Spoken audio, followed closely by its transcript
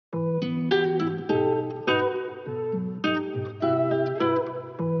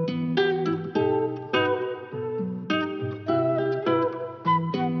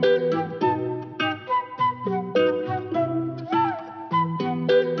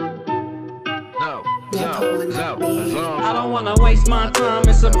I don't wanna waste my time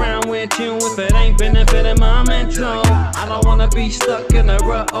mess around with you if it ain't benefiting my mental. I don't wanna be stuck in a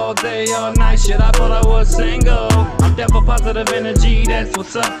rut all day, all night. Shit, I thought I was single. I'm deaf for positive energy, that's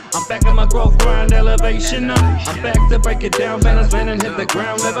what's up. I'm back in my growth grind, elevation up. I'm back to break it down, balance, land and hit the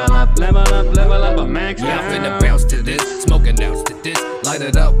ground. Level up, level up, level up, I'm max Yeah, down. I'm finna bounce to this, smoking outs to this. Light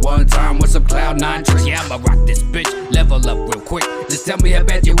it up one time with some cloud 9 tricks. Yeah, I'ma rock this bitch, level up real quick. Just tell me how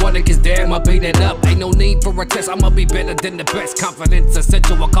bad you want it, cause damn, I'll beat it up. Ain't no need for a test, I'ma be better than the best. Confidence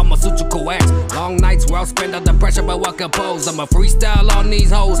essential, Kama Sutra acts. Long nights where I'll spend under pressure, but I compose. I'ma freestyle on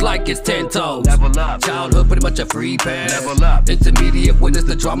these hoes like it's 10 toes. Level up. Childhood pretty much a free pass. Level up. Intermediate witness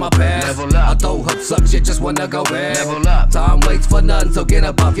to drama pass. Level up. I throw hook suck shit, just wanna go bad. Level up. Time waits for none, so get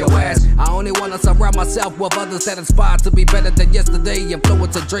above your ass. I only wanna surround myself with others that inspire to be better than yesterday.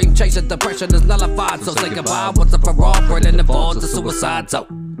 Influence a dream chaser, depression is nullified. So say goodbye, what's up for all, burning the balls to suicide. So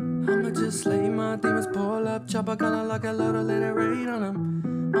I'ma just slay my demons, pull up, chopper kinda like a load of let it rain on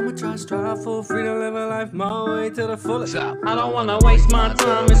them. I'ma try strive for freedom, live a life my way to the fullest. I don't wanna waste my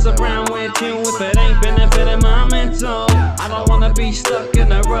time mess around with you if it ain't benefiting my mental. I don't wanna be stuck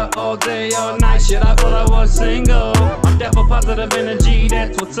in a rut all day, all night. Shit, I thought I was single. I'm deaf for positive energy,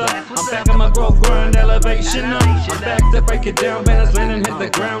 that's what's up. I'm back in my growth grind, elevation up. I'm back to break it down, balance, land and hit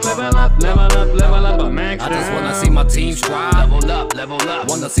the ground. Level up, level up, level up, I'm max I down. just wanna see my team strive. Level up, level up.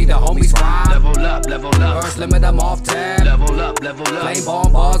 Wanna see the homies ride. Level up, level up. First limit, I'm off tab. Level up, level up. Plain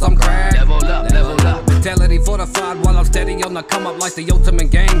bomb bars, I'm cracked. Level up, level up. Mentality fortified while I'm steady on the come up like the ultimate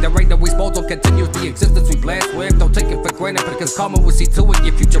game. The rate that we spoil continues the existence we blast with. Don't take it for granted because karma will see to it.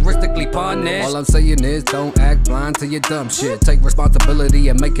 You're futuristically punished. All I'm saying is don't act blind to your dumb shit. Take responsibility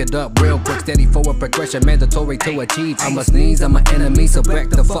and make it up real quick. Steady forward progression, mandatory to achieve. I'ma sneeze, I'm an enemy, so back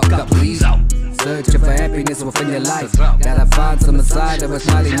the fuck up, please. Searching for happiness within your life. Gotta find some inside that was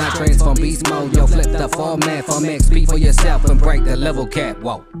mighty, not transform beast mode. Yo, flip the format from XP for yourself and break the level cap.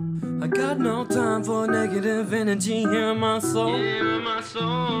 Whoa. I got no time for negative energy here in my soul.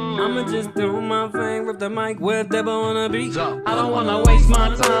 I'ma just do my thing, rip the mic wherever wanna be. I don't wanna waste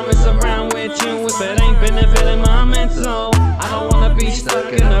my time mess around with you if it ain't benefiting my mental. I don't wanna be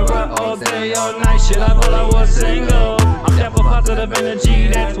stuck in a rut all day, all night. Shit, I thought I was single. I'm deaf for positive energy,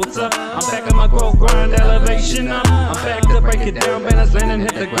 that's what's up. I'm back on my growth grind, elevation up. I'm back to break it down, balance, land and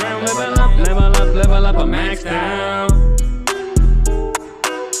hit the ground. Level up, level up, level up, I'm max down.